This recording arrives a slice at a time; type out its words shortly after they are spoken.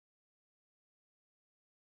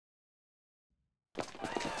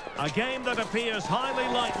A game that appears highly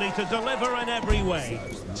likely to deliver in every way.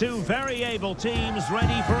 Two very able teams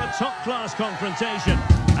ready for a top-class confrontation.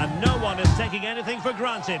 And no one is taking anything for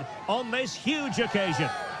granted on this huge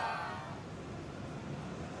occasion.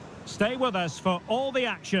 Stay with us for all the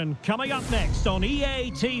action coming up next on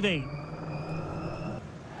EA TV.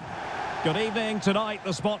 Good evening. Tonight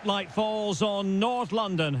the spotlight falls on North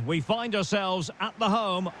London. We find ourselves at the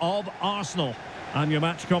home of Arsenal. I'm your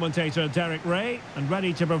match commentator, Derek Ray, and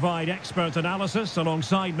ready to provide expert analysis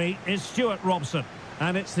alongside me is Stuart Robson.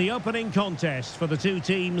 And it's the opening contest for the two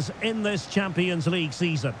teams in this Champions League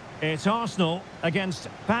season. It's Arsenal against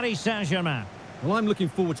Paris Saint-Germain. Well, I'm looking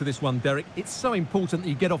forward to this one, Derek. It's so important that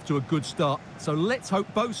you get off to a good start. So let's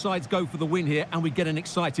hope both sides go for the win here and we get an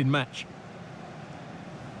exciting match.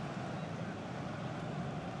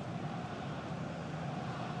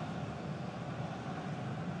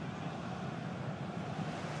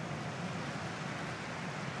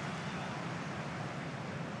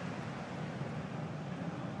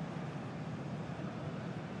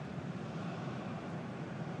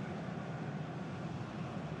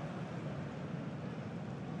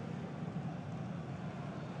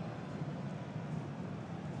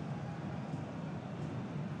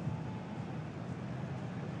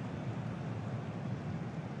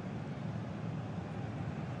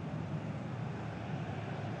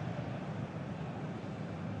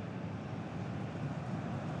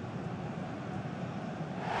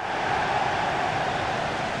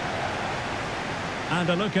 And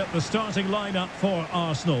a look at the starting lineup for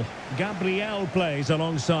Arsenal. Gabriel plays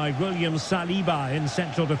alongside William Saliba in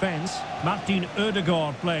central defence. Martin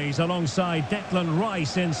Odegaard plays alongside Declan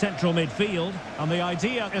Rice in central midfield. And the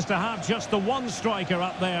idea is to have just the one striker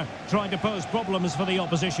up there trying to pose problems for the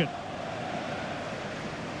opposition.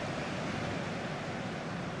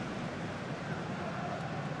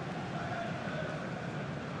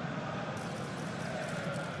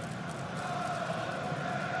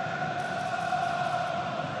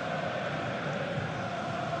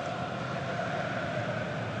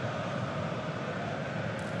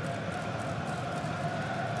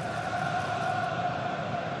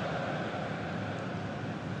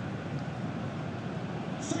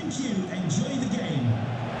 Thank you. Enjoy the game.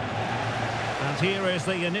 And here is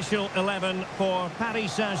the initial 11 for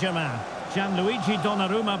Paris Saint-Germain. Gianluigi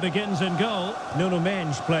Donnarumma begins in goal. Nuno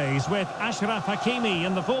Mendes plays with Achraf Hakimi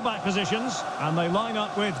in the fullback positions. And they line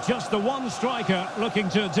up with just the one striker looking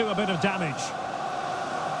to do a bit of damage.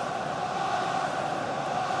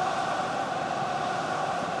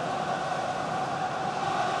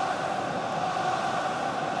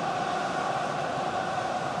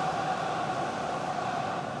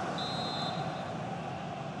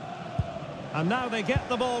 And now they get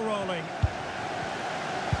the ball rolling.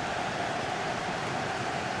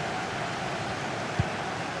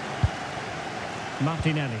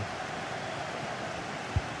 Martinelli.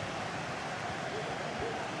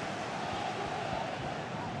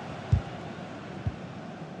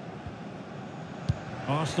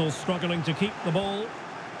 Arsenal struggling to keep the ball.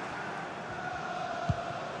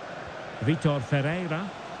 Vitor Ferreira.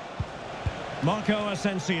 Marco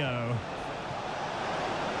Asensio.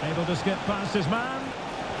 Able to skip past his man.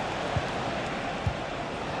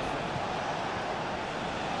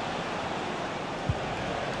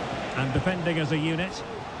 And defending as a unit.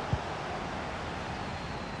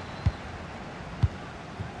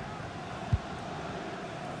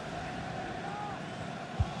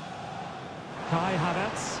 Kai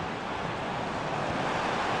Havertz.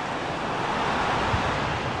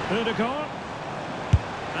 Odegaard.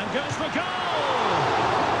 And goes for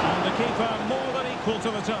goal! And the keeper more than equal to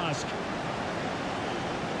the task.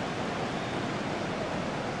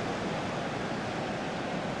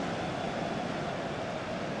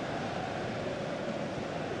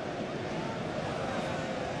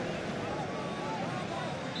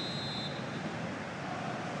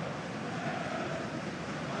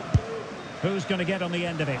 Who's going to get on the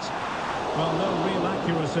end of it? Well, no real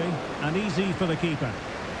accuracy, and easy for the keeper.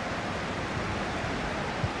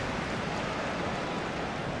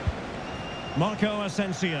 Marco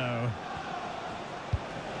Asensio.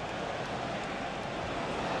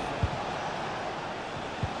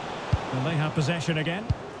 And they have possession again.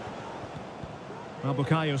 Well,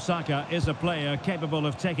 Bukayo Saka is a player capable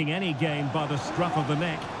of taking any game by the scruff of the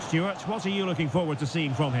neck. Stuart, what are you looking forward to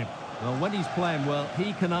seeing from him? Well, when he's playing well,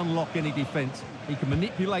 he can unlock any defence. He can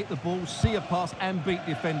manipulate the ball, see a pass and beat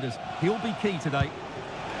defenders. He'll be key today.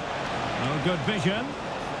 Oh, good vision.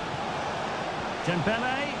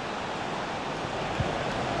 Dembele.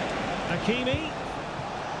 Hakimi.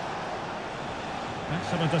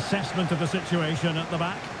 Excellent assessment of the situation at the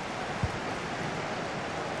back.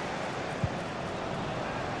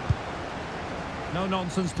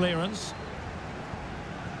 No-nonsense clearance.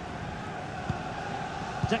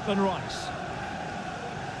 Declan Rice.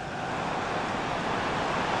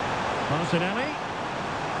 Martinelli.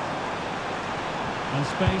 And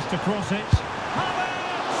space to cross it.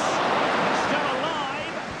 Havertz! It's still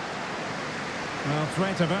alive. Well,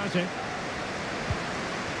 threat averted.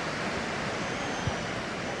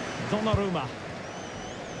 Donnarumma.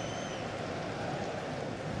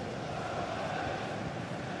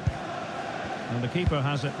 And the keeper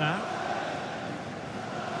has it now.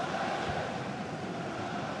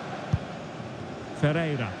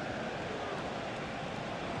 Ferreira.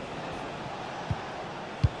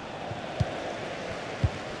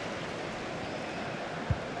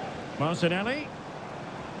 Martinelli.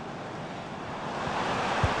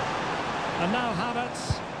 And now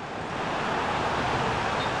Havertz.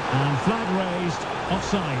 And flag raised,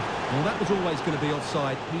 offside. Well, that was always going to be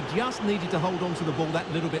offside. He just needed to hold on to the ball that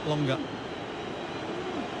little bit longer.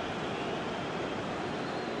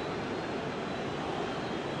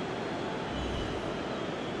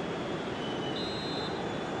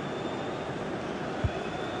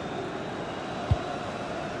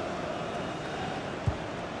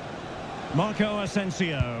 Marco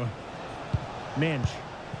Asensio. Minge.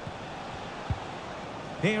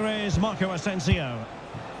 Here is Marco Asensio.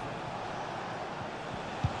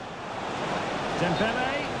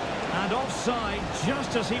 Dembele. And offside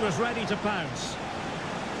just as he was ready to pounce.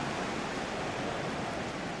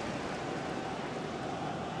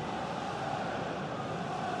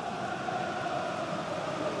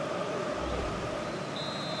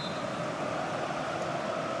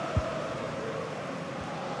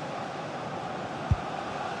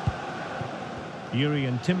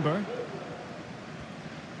 Urian Timber.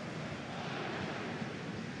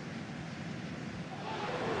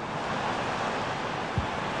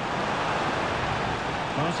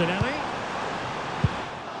 Martinelli.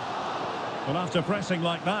 Well, after pressing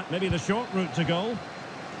like that, maybe the short route to goal.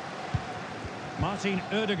 Martin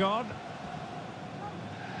Ødegaard.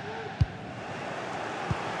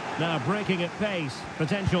 Now breaking at pace.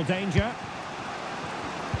 Potential danger.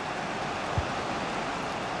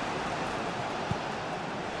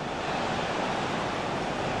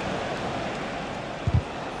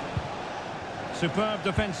 Superb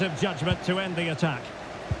defensive judgment to end the attack.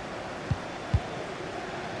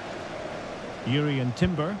 Urian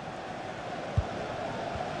Timber.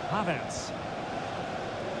 Havertz.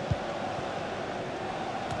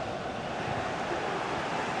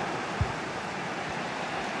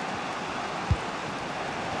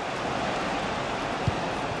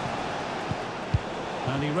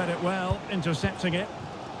 And he read it well, intercepting it.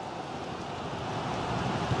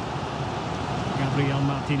 Gabriel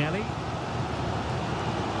Martinelli.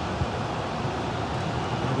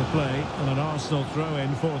 The play and an Arsenal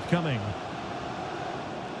throw-in forthcoming.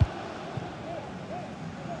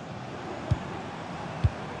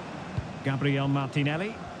 Gabriel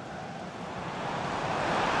Martinelli.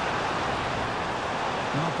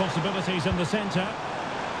 Now possibilities in the centre.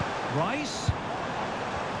 Rice.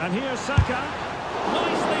 And here's Saka.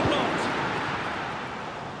 Nicely blocked.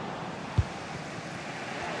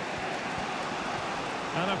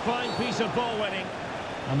 And a fine piece of ball winning.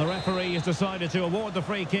 And the referee has decided to award the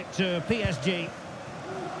free kick to PSG.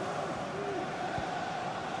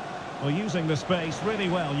 Well, using the space really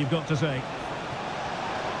well, you've got to say.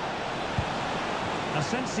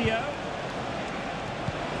 Asensio.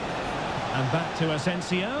 And back to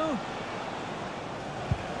Asensio.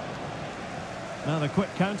 Now the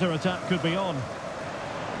quick counter-attack could be on.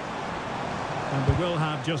 And we will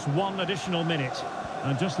have just one additional minute.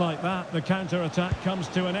 And just like that, the counter-attack comes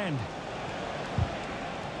to an end.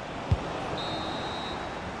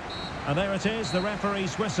 And there it is, the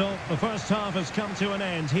referee's whistle. The first half has come to an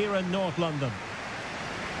end here in North London.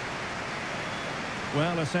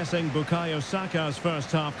 Well, assessing Bukayo Saka's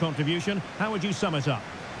first half contribution, how would you sum it up?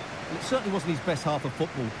 Well, it certainly wasn't his best half of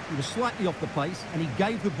football. He was slightly off the pace and he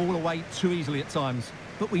gave the ball away too easily at times.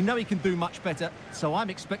 But we know he can do much better, so I'm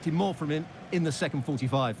expecting more from him in the second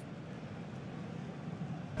 45.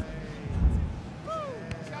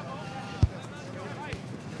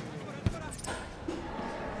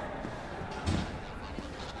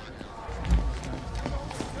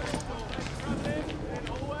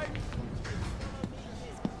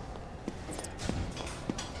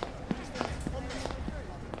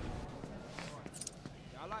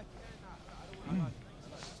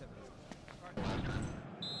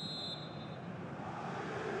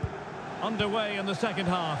 Underway in the second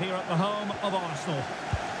half here at the home of Arsenal.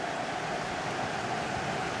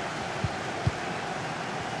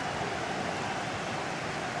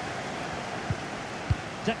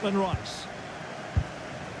 Declan Rice.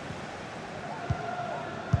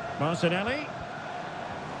 Martinelli.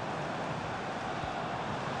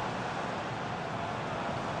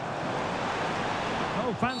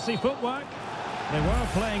 Oh, fancy footwork. They were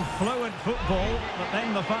playing fluent football, but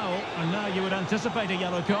then the foul, and now you would anticipate a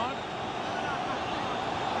yellow card.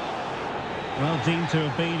 Well, deemed to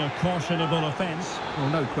have been a cautionable offence. Well,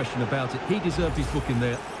 no question about it. He deserved his booking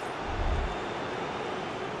there.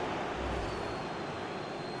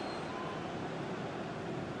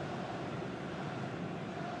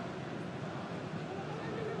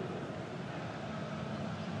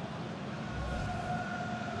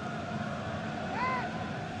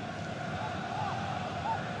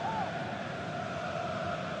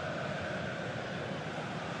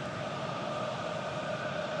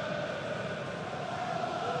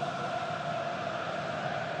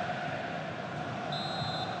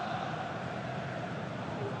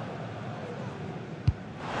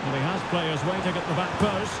 Players waiting at the back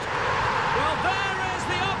post. Well, there is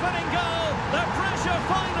the opening goal. The pressure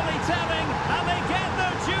finally telling, and they get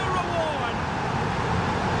their due reward.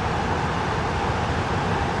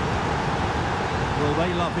 Well,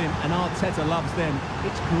 they love him, and Arteta loves them.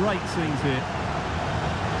 It's great scenes here.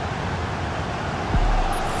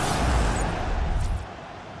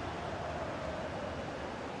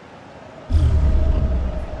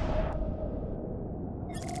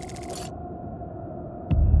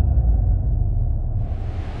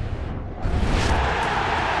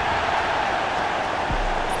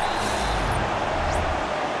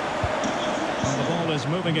 Is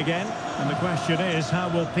moving again, and the question is, how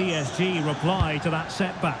will PSG reply to that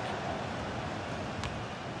setback?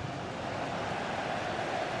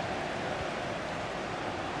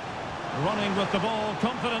 Running with the ball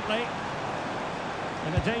confidently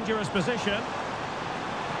in a dangerous position, and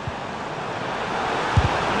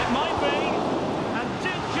it might be, and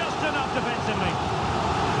did just enough defensively.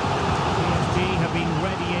 PSG have been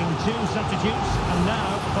readying two substitutes, and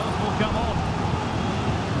now both will come on.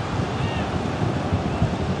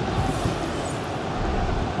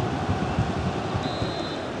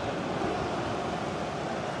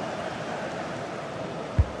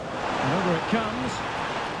 Comes,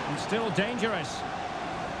 and still dangerous.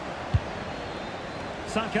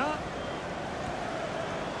 Saka.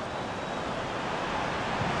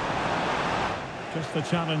 Just the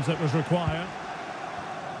challenge that was required.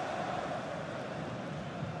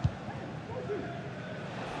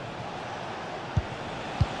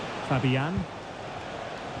 Fabian.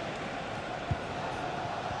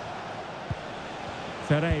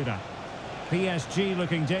 Ferreira. PSG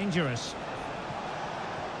looking dangerous.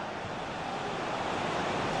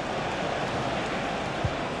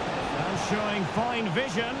 Showing fine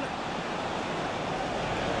vision.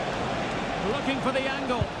 Looking for the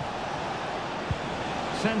angle.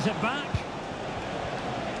 Sends it back.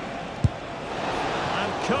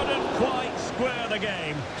 And couldn't quite square the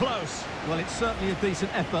game. Close. Well, it's certainly a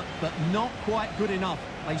decent effort, but not quite good enough.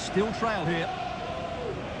 They still trail here.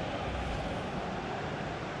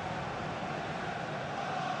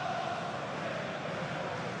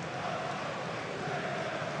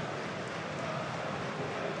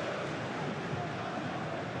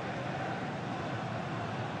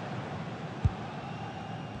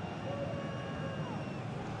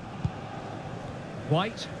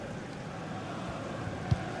 White.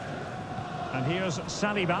 And here's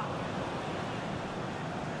Saliba.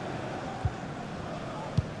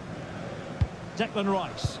 Declan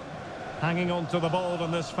Rice. Hanging on to the ball in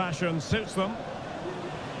this fashion suits them.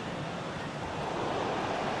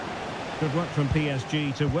 Good work from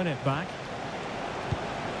PSG to win it back.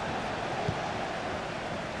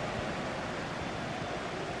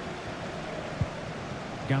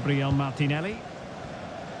 Gabriel Martinelli.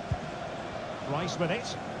 Rice with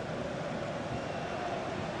it.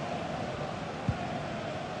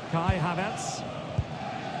 Kai Havertz.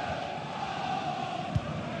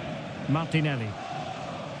 Martinelli.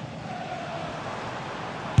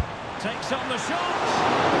 Takes on the shot.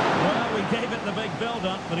 Well, we gave it the big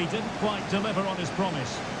build-up, but he didn't quite deliver on his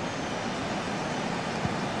promise.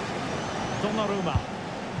 Donnarumma.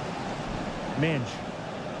 Minge.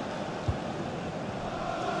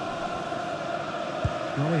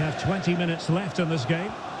 Well, we have 20 minutes left in this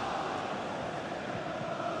game.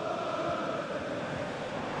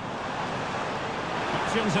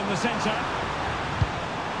 Options in the centre.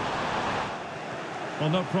 Well,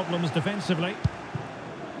 no problems defensively.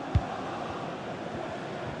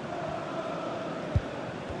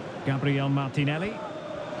 Gabriel Martinelli.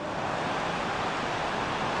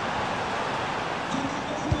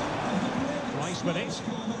 Rice with it.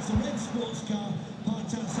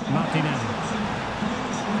 Martinelli.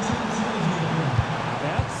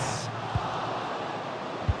 Havertz.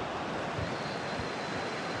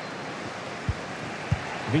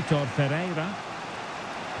 Vitor Ferreira.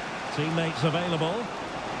 Teammates available.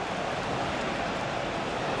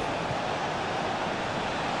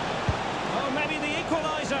 Oh, maybe the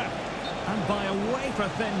equaliser. And by a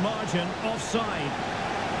wafer-thin margin, offside.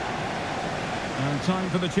 And time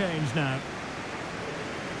for the change now.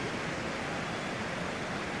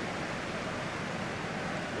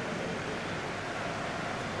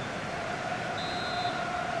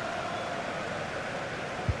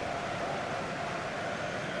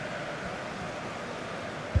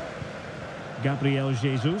 Gabriel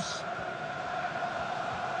Jesus.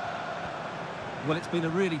 Well, it's been a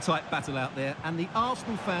really tight battle out there, and the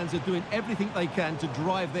Arsenal fans are doing everything they can to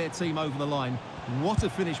drive their team over the line. What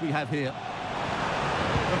a finish we have here.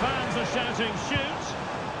 The fans are shouting, shoot!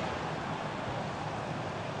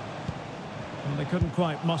 Well, they couldn't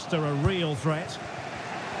quite muster a real threat.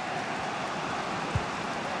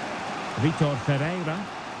 Vitor Ferreira.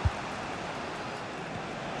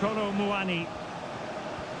 Kolo Muani.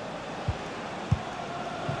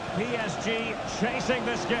 PSG chasing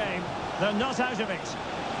this game. They're not out of it.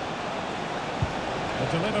 The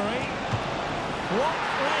delivery. What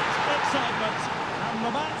great excitement. And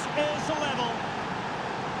the match is level.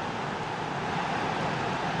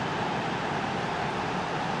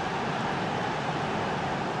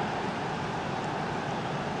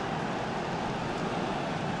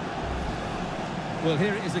 Well,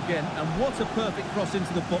 here it is again, and what a perfect cross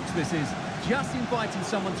into the box this is. Just inviting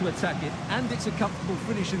someone to attack it, and it's a comfortable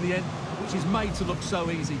finish in the end, which is made to look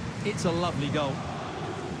so easy. It's a lovely goal.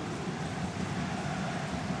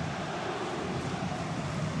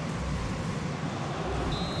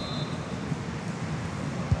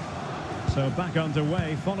 So back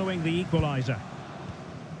underway following the equaliser.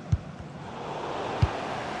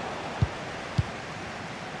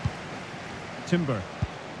 Timber.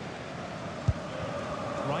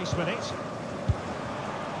 Rice with it.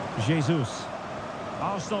 Jesus.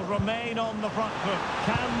 Arsenal remain on the front foot.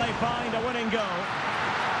 Can they find a winning goal?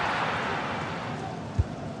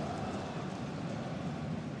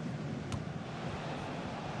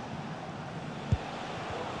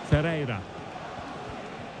 Ferreira.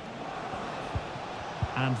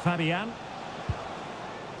 And Fabian.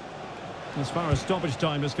 As far as stoppage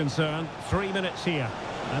time is concerned, 3 minutes here.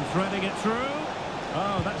 And threading it through.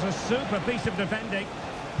 Oh, that's a super piece of defending.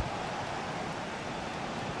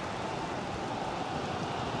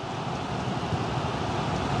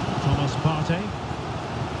 Thomas Partey.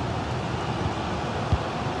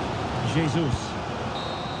 Jesus.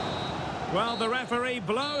 Well, the referee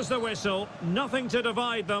blows the whistle. Nothing to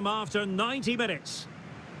divide them after 90 minutes.